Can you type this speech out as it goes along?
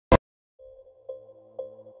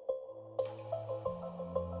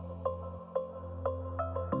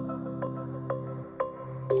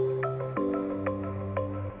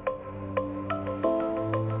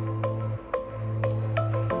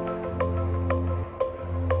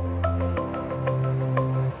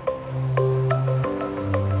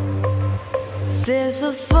There's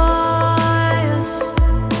a fire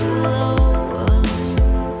below us.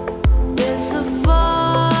 There's a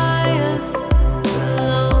fire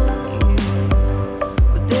below you.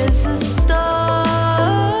 But there's a star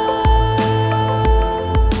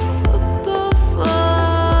above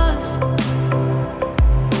us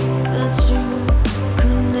that you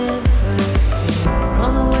could never see.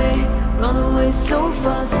 Run away so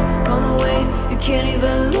fast. Run away, you can't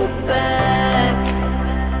even look back.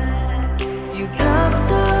 You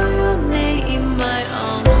carved out your name in my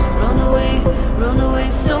arms. Run away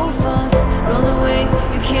so fast. Run away,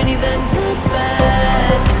 you can't even turn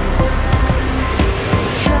back.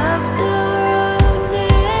 Carved out your name.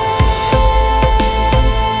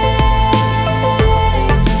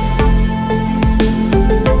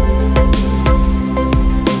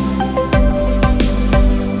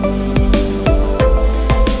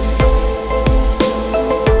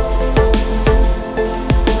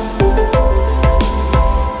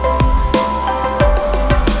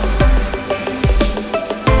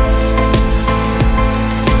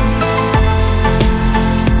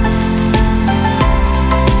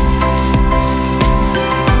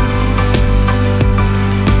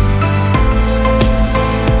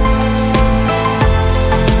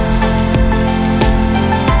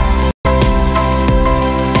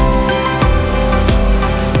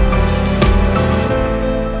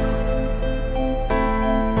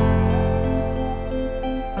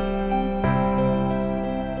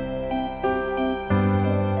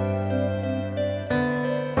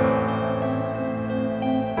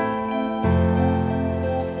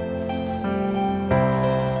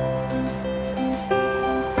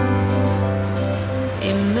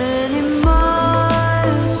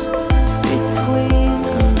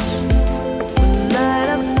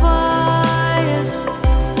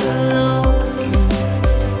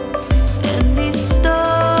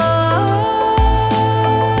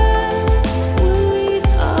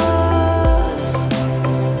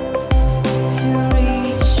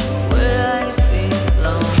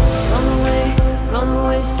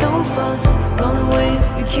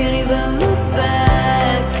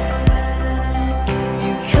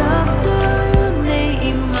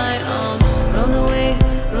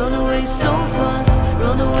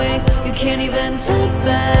 Can't even turn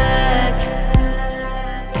back.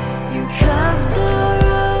 You carved out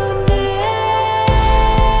your name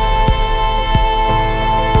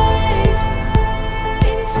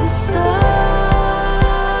into stars.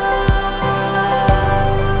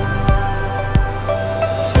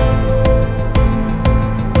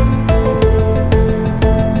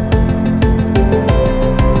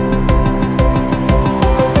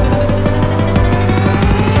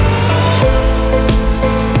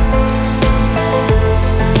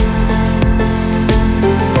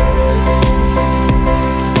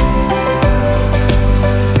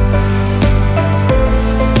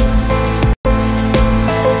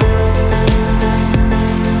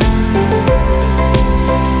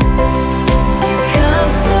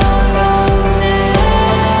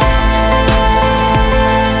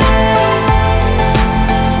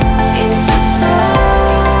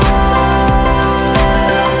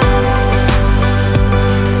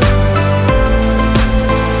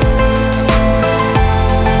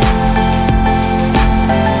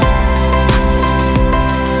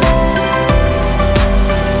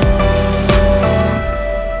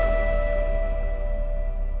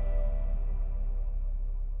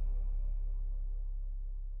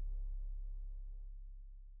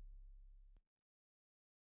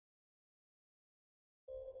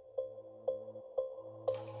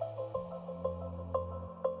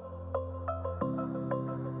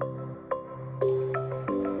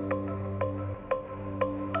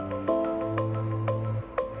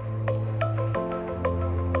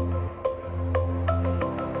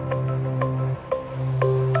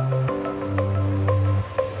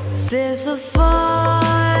 There's a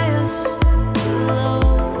fire below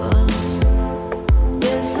us.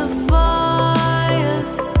 There's a fire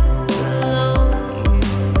below you.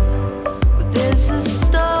 But there's a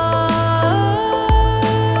star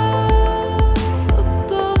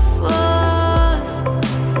above us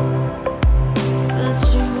that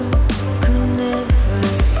you could never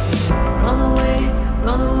see.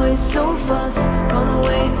 Run away so fast. Run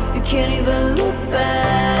away, you can't even look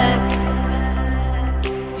back.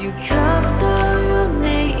 You carved out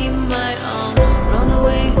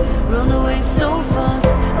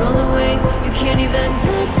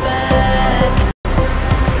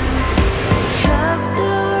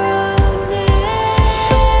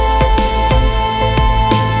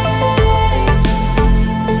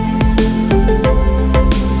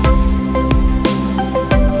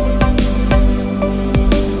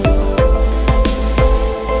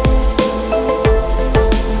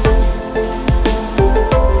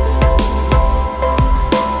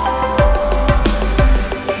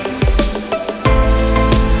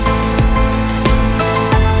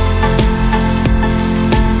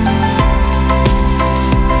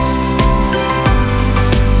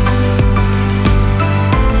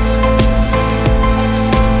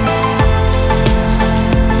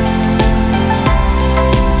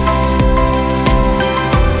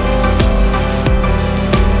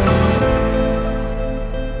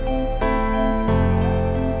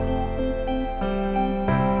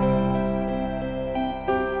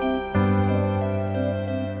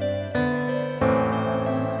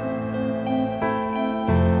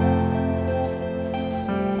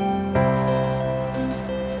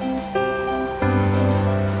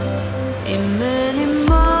Ain't many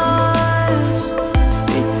miles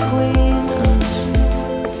between us.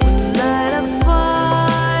 We light up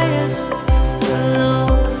fires below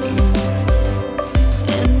you,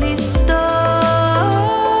 and these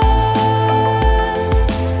stars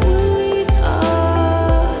will lead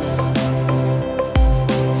us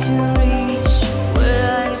to reach where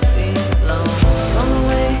I belong.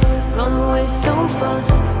 Run away so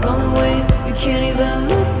fast, run away, you can't even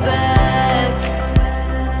look back.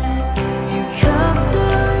 You carved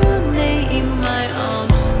out your name in my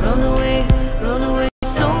arms. Run away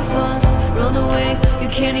so fast, run away, you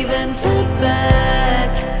can't even turn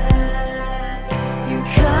back. You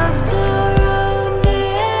carved out your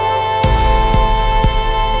name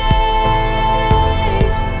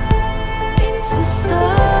into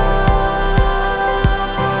stars.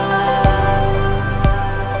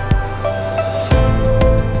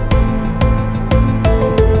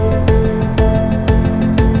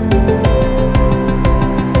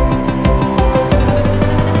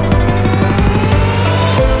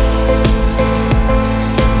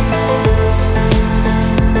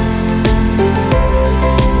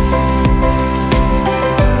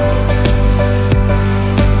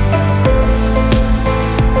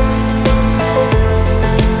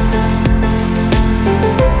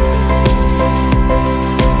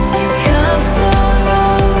 You carved out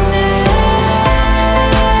your name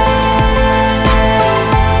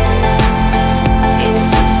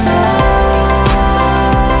into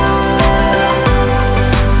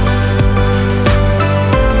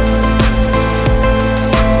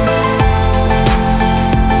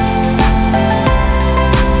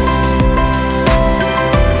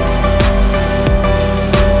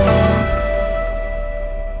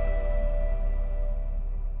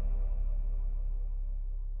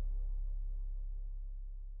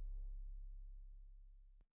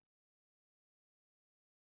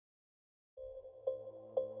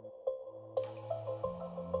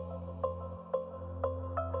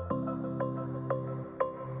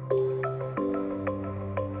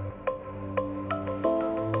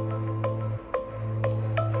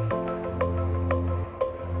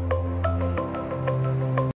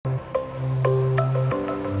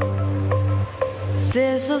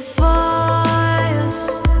There's a fire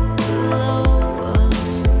below us.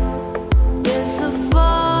 There's a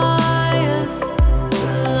fire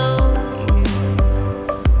below you.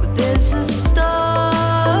 But there's a star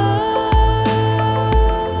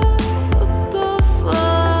above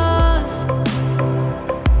us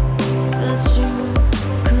that you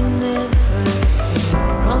could never see.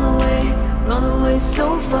 Run away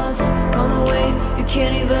so fast, run away, you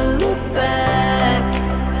can't even look back.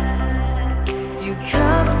 You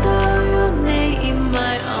carved out your name in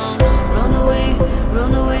my arms.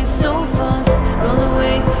 Run away so fast, run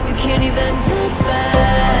away, you can't even turn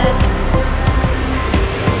back.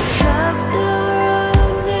 Carved out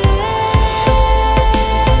your name.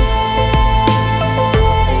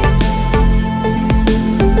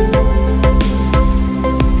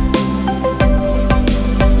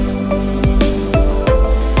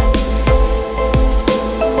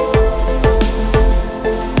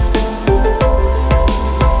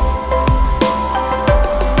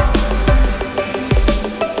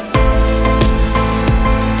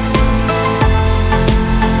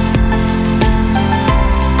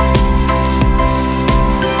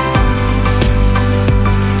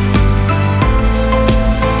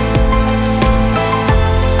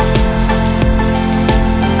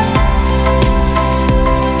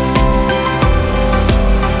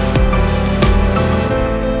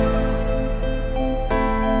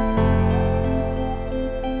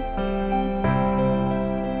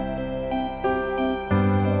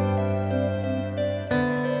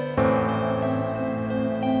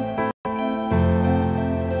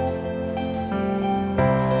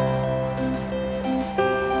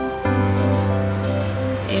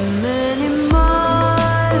 Ain't many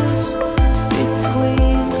miles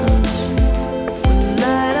between us. We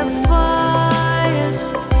light up fires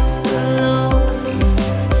below you,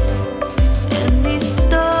 and these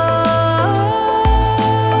stars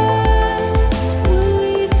will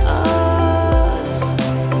lead us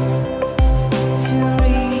to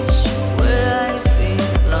reach where I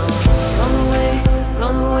belong.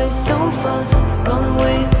 Run away so fast, run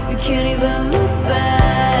away, you can't even look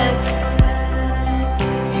back.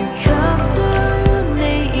 You carved out your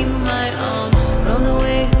name in my arms.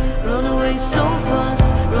 Run away so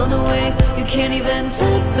fast, run away, you can't even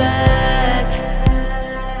turn back.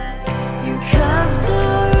 You carved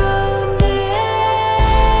out your name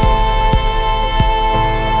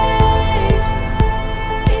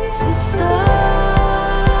into stars.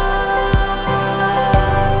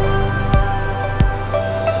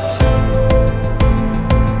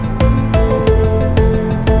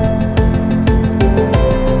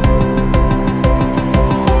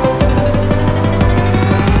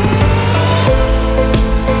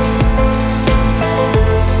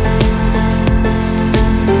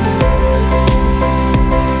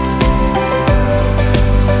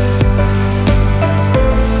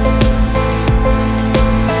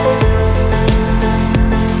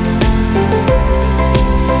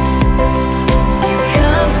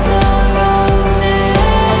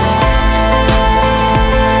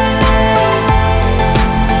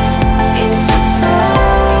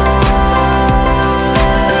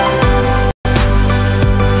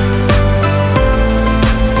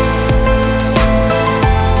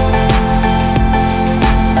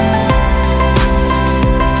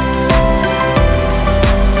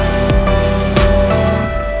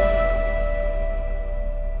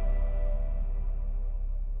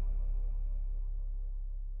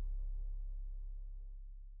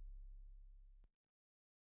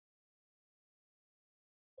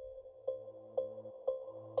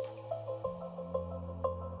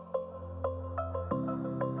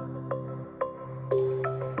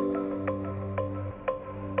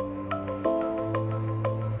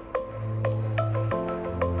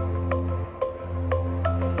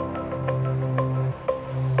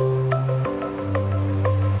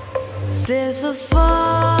 There's a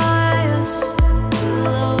fire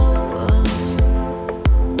below us.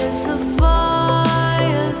 There's a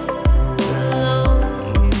fire below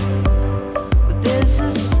you. But there's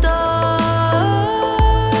a star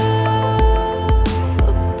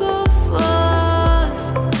above us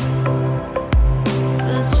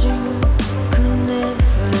that you could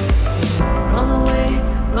never see.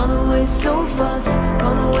 Run away so fast.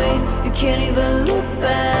 Run away, you can't even look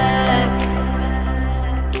back.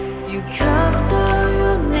 You carved out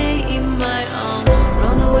your name in my arms.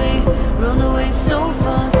 Run away so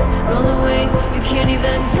fast. Run away, you can't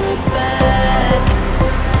even turn back.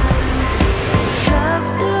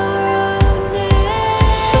 Carved out your name.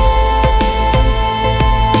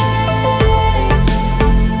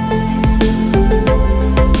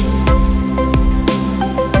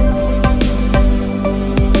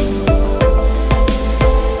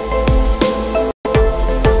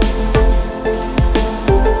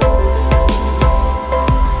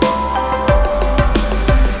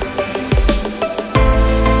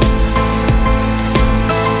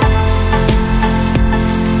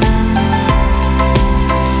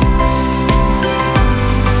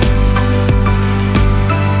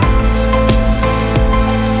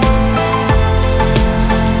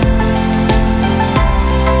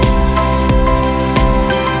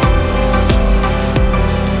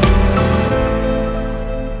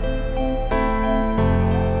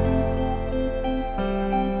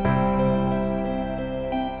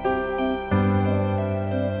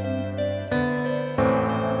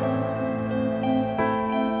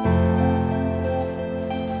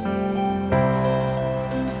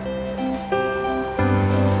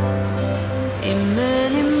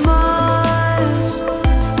 Many miles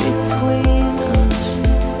between us,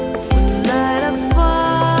 we light up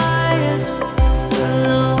fires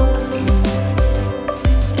below you,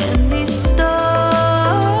 and these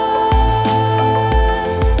stars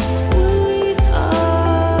will lead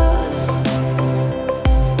us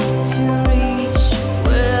to reach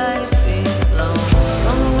where I belong.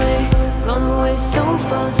 Run away so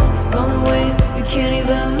fast. Run away, you can't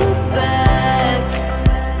even look back.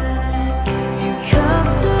 You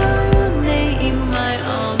carved out your name in my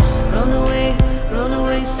arms. Run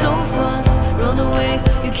away so fast. Run away,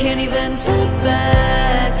 you can't even turn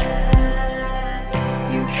back.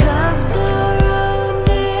 You carved out your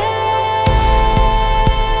name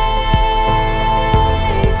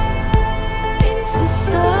into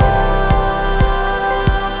stars.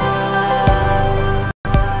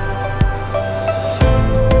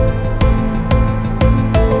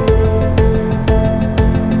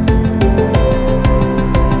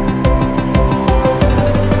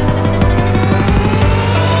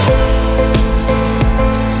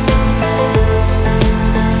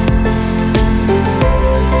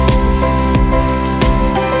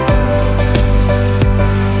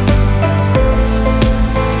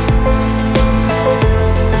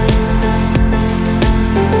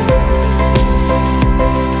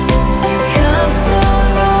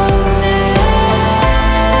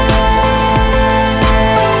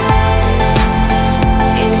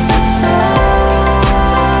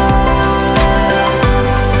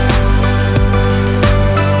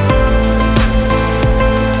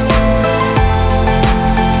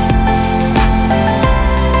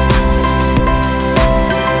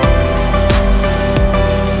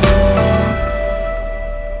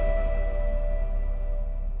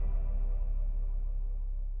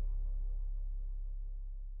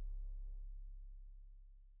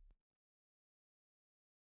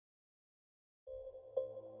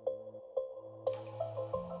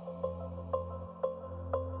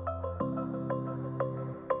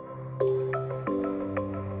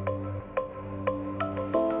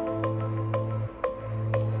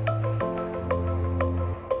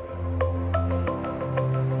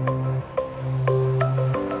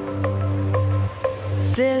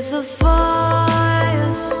 There's a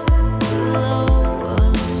fire below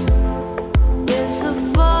us. There's a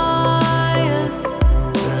fire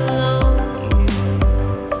below you.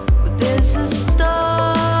 But there's a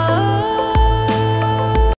star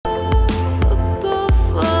above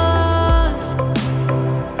us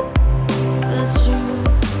that you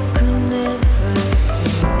could never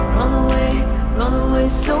see. Run away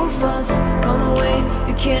so fast. Run away,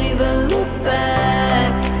 you can't even look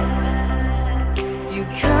back. You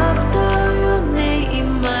carved out your name in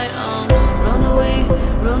my arms.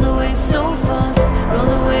 Run away so fast. Run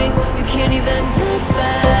away, you can't even turn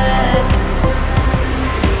back.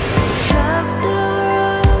 Carved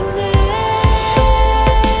out your name.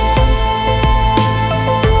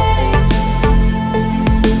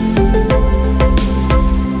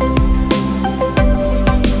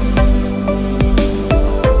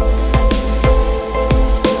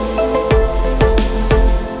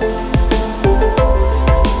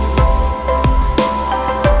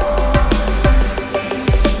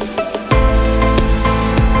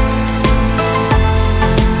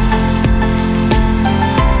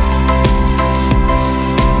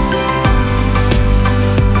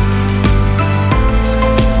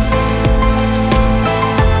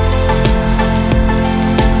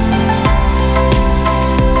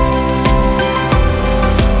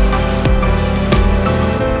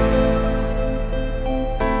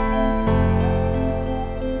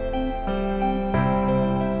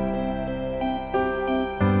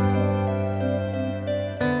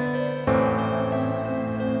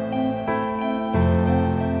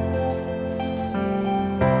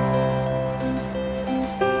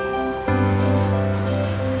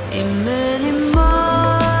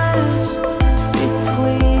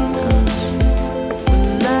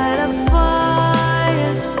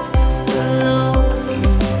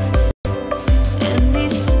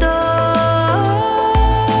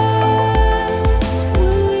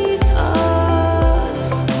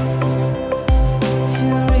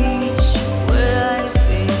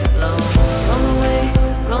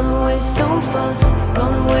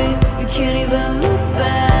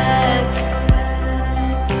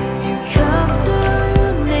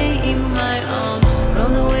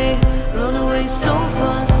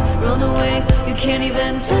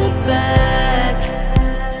 back.